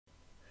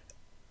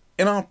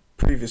In our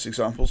previous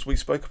examples, we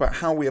spoke about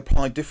how we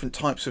apply different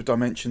types of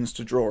dimensions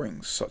to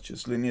drawings, such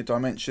as linear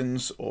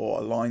dimensions, or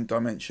aligned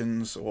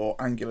dimensions, or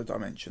angular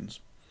dimensions.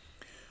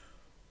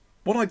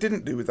 What I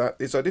didn't do with that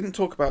is I didn't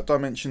talk about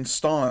dimension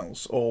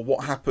styles, or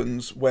what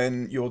happens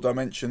when your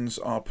dimensions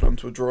are put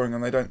onto a drawing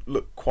and they don't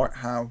look quite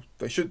how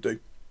they should do.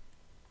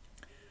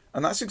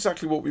 And that's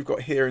exactly what we've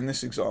got here in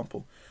this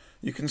example.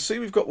 You can see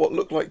we've got what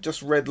look like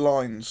just red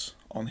lines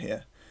on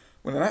here,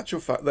 when in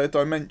actual fact they're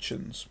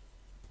dimensions.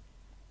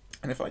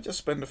 And if I just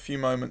spend a few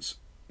moments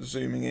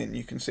zooming in,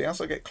 you can see as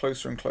I get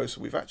closer and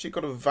closer, we've actually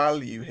got a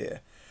value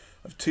here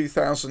of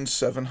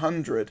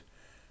 2,700.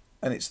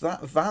 And it's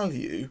that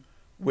value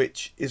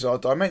which is our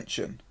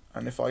dimension.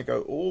 And if I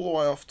go all the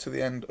way off to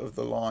the end of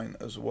the line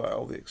as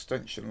well, the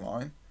extension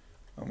line,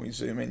 and we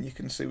zoom in, you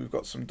can see we've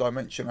got some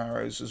dimension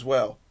arrows as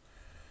well.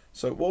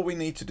 So what we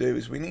need to do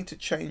is we need to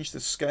change the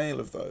scale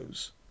of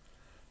those.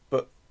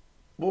 But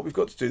what we've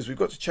got to do is we've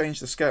got to change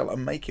the scale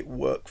and make it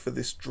work for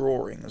this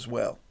drawing as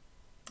well.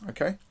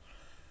 Okay,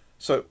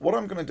 so what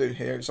I'm going to do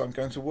here is I'm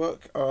going to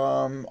work,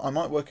 I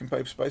might work in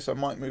paper space, I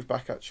might move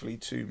back actually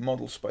to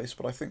model space,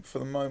 but I think for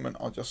the moment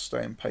I'll just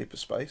stay in paper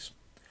space.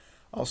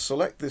 I'll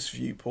select this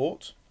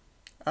viewport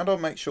and I'll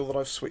make sure that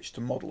I've switched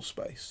to model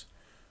space.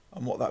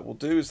 And what that will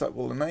do is that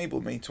will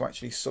enable me to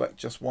actually select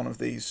just one of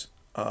these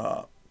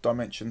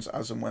dimensions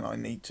as and when I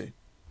need to.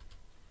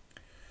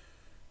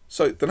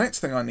 So the next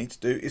thing I need to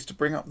do is to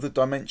bring up the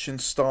Dimension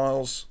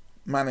Styles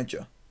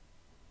manager.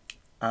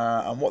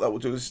 And what that will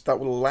do is that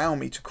will allow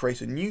me to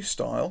create a new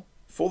style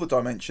for the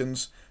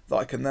dimensions that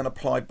I can then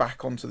apply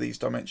back onto these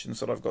dimensions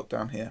that I've got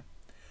down here.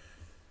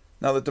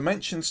 Now the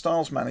Dimension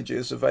Styles Manager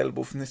is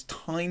available from this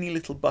tiny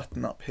little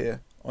button up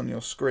here on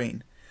your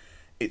screen.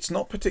 It's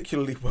not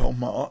particularly well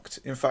marked.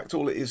 In fact,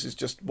 all it is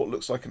just what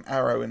looks like an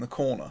arrow in the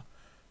corner.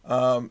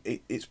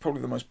 It's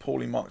probably the most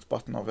poorly marked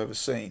button I've ever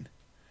seen.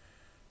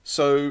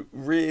 So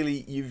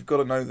really you've got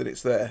to know that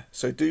it's there.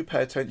 So do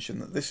pay attention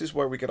that this is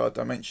where we get our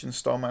Dimension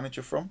Style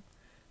Manager from.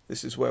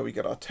 This is where we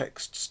get our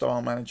Text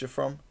Style Manager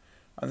from.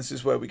 And this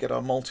is where we get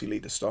our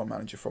Multi-Leader Style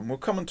Manager from. We'll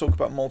come and talk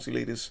about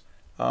multi-leaders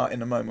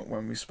in a moment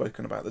when we've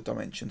spoken about the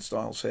dimension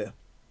styles here.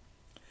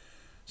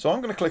 So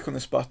I'm going to click on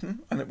this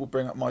button and it will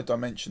bring up my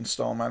Dimension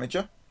Style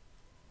Manager.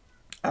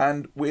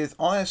 And with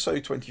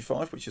ISO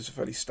 25, which is a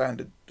fairly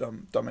standard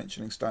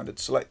dimensioning standard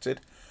selected,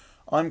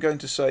 I'm going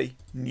to say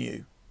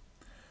New.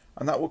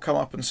 And that will come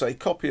up and say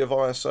copy of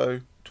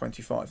ISO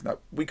 25. Now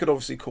we could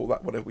obviously call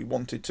that whatever we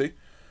wanted to,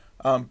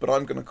 but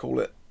I'm going to call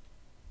it,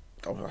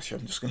 oh actually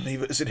I'm just going to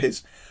leave it as it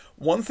is.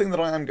 One thing that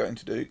I am going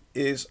to do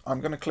is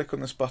I'm going to click on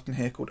this button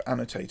here called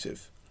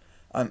Annotative.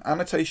 And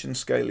annotation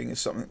scaling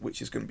is something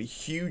which is going to be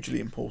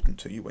hugely important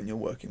to you when you're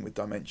working with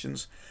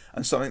dimensions,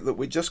 and something that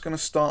we're just going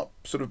to start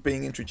sort of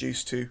being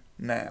introduced to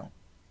now.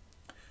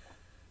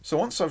 So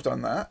once I've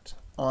done that,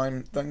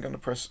 I'm then going to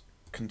press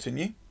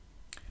Continue,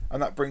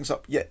 and that brings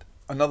up yet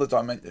another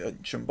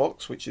dimension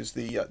box, which is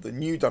the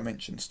new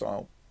dimension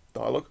style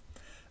dialog.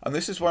 And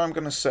this is where I'm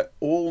going to set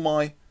all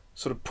my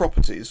sort of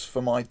properties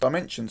for my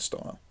dimension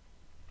style.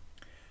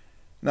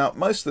 Now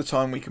most of the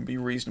time we can be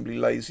reasonably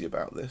lazy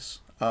about this,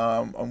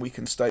 and we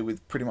can stay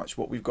with pretty much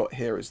what we've got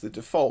here as the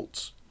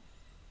defaults.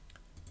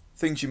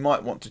 Things you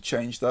might want to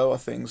change though are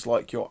things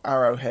like your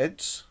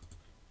arrowheads,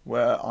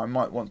 where I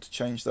might want to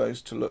change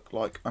those to look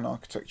like an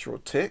architectural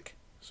tick.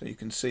 So you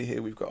can see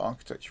here we've got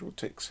architectural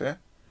ticks here.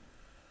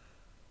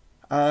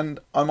 And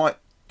I might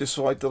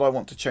decide that I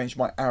want to change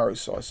my arrow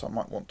size, so I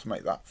might want to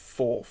make that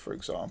 4, for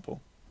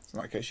example. In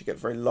that case you get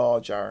very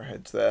large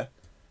arrowheads there,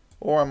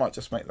 or I might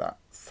just make that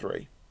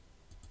 3.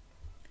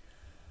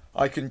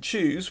 I can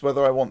choose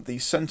whether I want the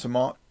center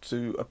mark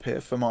to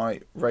appear for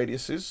my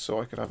radiuses, so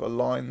I could have a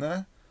line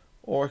there,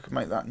 or I could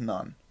make that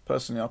none.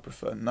 Personally I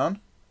prefer none.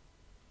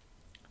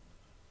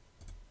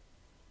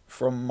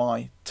 From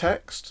my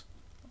text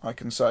I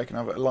can say I can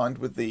have it aligned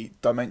with the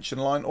dimension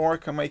line, or I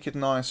can make it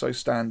an ISO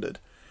standard.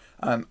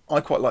 And I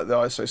quite like the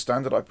ISO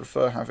standard. I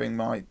prefer having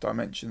my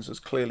dimensions as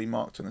clearly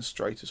marked and as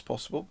straight as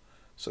possible,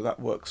 so that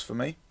works for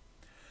me.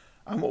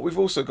 And what we've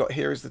also got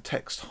here is the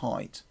text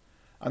height,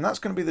 and that's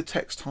going to be the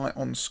text height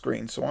on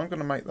screen, so I'm going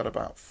to make that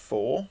about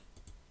 4.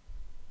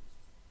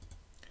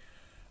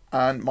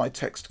 And my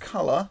text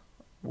color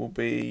will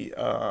be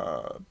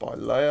by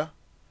layer,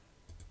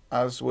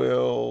 as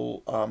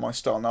will my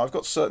style. Now I've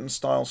got certain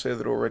styles here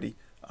that are already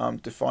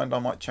defined. I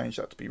might change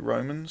that to be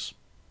Romans.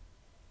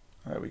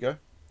 There we go.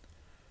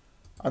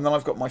 And then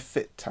I've got my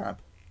Fit tab.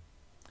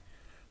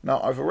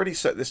 Now I've already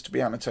set this to be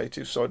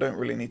annotative, so I don't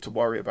really need to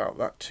worry about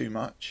that too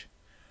much.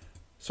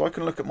 So I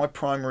can look at my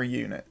primary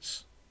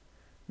units.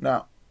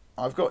 Now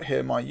I've got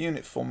here my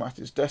unit format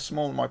is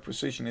decimal and my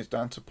precision is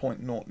down to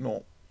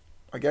 0.00.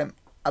 Again,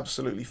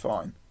 absolutely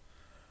fine.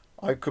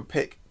 I could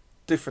pick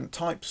different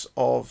types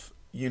of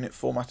unit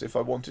format if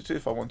I wanted to.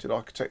 If I wanted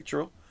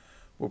architectural,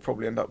 we'll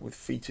probably end up with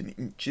feet and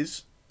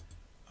inches.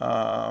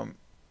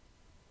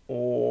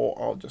 Or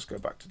I'll just go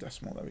back to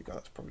decimal. There we go,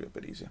 that's probably a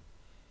bit easier.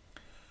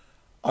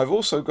 I've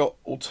also got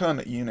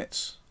alternate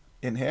units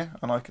in here,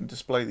 and I can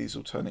display these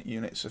alternate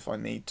units if I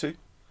need to.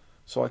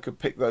 So I could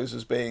pick those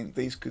as being,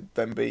 these could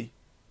then be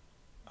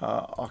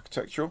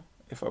architectural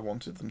if I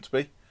wanted them to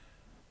be,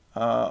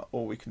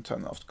 or we can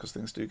turn that off because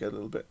things do get a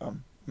little bit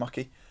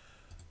mucky.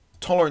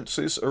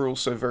 Tolerances are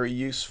also very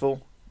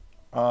useful.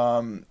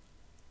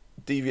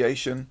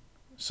 Deviation,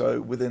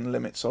 so within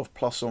limits of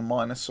plus or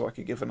minus, so I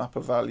could give an upper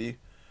value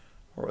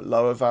or a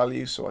lower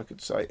value, so I could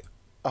say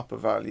upper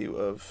value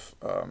of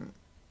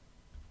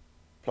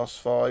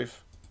 +5,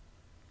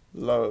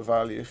 lower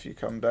value if you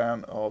come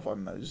down of, I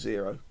don't know,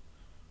 0.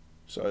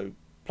 So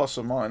plus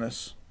or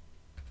minus,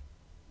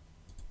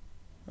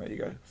 there you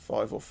go,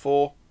 5 or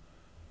 4.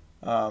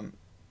 The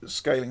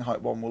scaling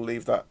height one will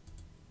leave that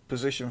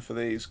position for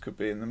these, could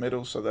be in the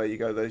middle, so there you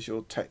go, there's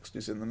your text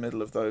is in the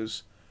middle of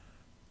those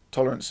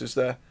tolerances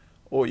there,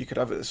 or you could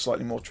have it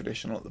slightly more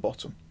traditional at the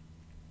bottom.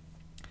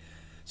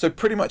 So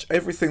pretty much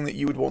everything that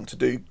you would want to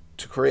do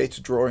to create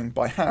a drawing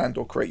by hand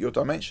or create your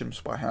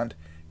dimensions by hand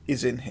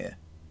is in here.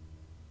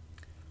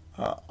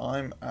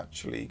 I'm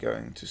actually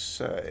going to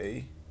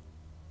say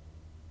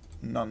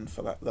none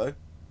for that though.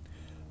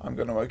 I'm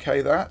going to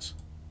OK that,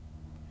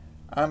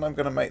 and I'm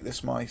going to make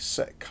this my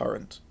set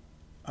current,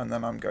 and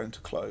then I'm going to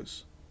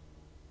close.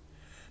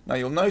 Now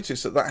you'll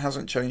notice that that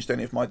hasn't changed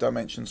any of my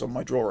dimensions on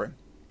my drawing.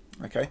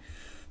 Okay,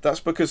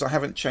 that's because I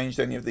haven't changed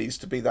any of these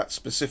to be that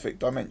specific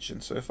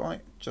dimension. So if I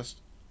just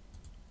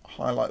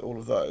highlight all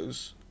of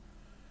those,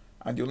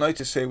 and you'll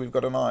notice here we've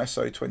got an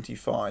ISO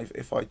 25.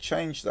 If I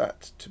change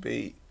that to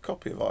be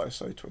copy of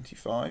ISO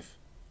 25,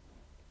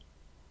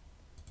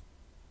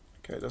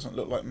 okay, it doesn't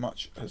look like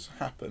much has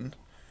happened,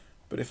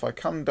 but if I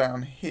come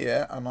down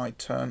here and I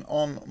turn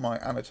on my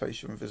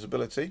annotation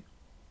visibility,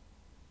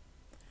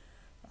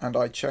 and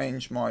I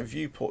change my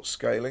viewport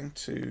scaling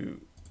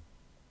to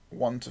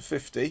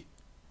 1:50,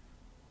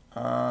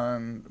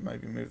 and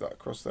maybe move that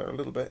across there a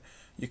little bit,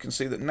 you can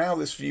see that now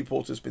this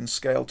viewport has been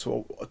scaled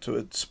to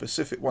a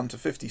specific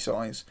 1:50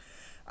 size,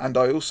 and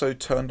I also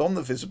turned on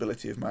the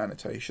visibility of my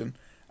annotation,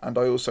 and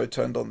I also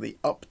turned on the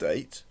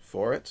update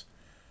for it.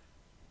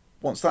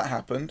 Once that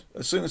happened,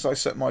 as soon as I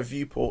set my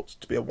viewport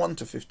to be a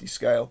 1:50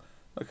 scale,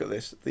 look at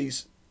this,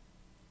 these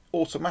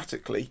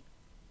automatically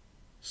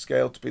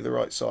scaled to be the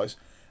right size.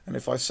 And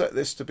if I set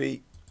this to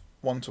be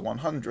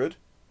 1:100,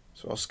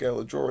 so I'll scale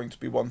the drawing to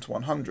be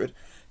 1:100,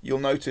 you'll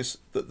notice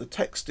that the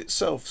text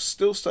itself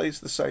still stays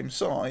the same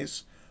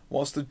size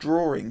whilst the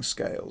drawing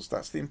scales.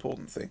 That's the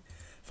important thing.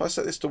 If I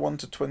set this to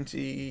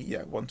 1:20,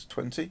 yeah,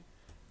 1:20,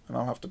 and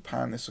I'll have to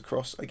pan this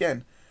across,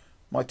 again,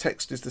 my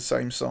text is the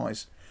same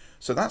size.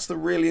 So that's the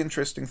really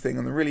interesting thing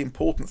and the really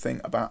important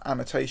thing about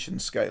annotation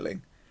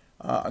scaling.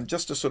 And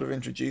just to sort of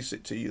introduce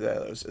it to you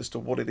there as to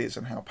what it is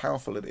and how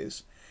powerful it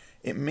is,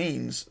 it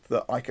means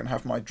that I can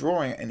have my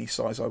drawing at any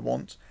size I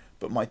want,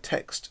 but my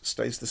text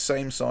stays the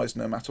same size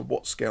no matter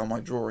what scale my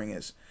drawing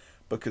is,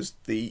 because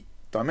the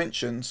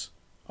dimensions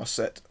are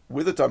set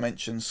with a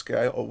dimension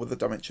scale, or with a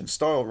dimension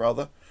style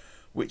rather,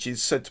 which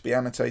is said to be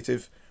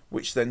annotative,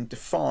 which then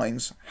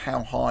defines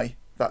how high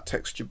that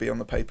text should be on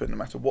the paper, no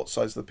matter what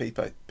size the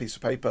piece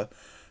of paper,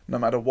 no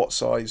matter what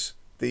size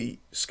the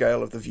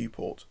scale of the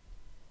viewport.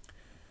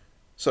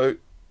 So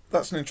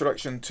that's an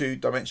introduction to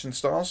dimension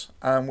styles,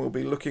 and we'll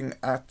be looking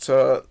at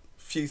a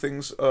few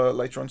things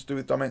later on to do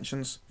with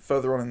dimensions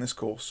further on in this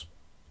course.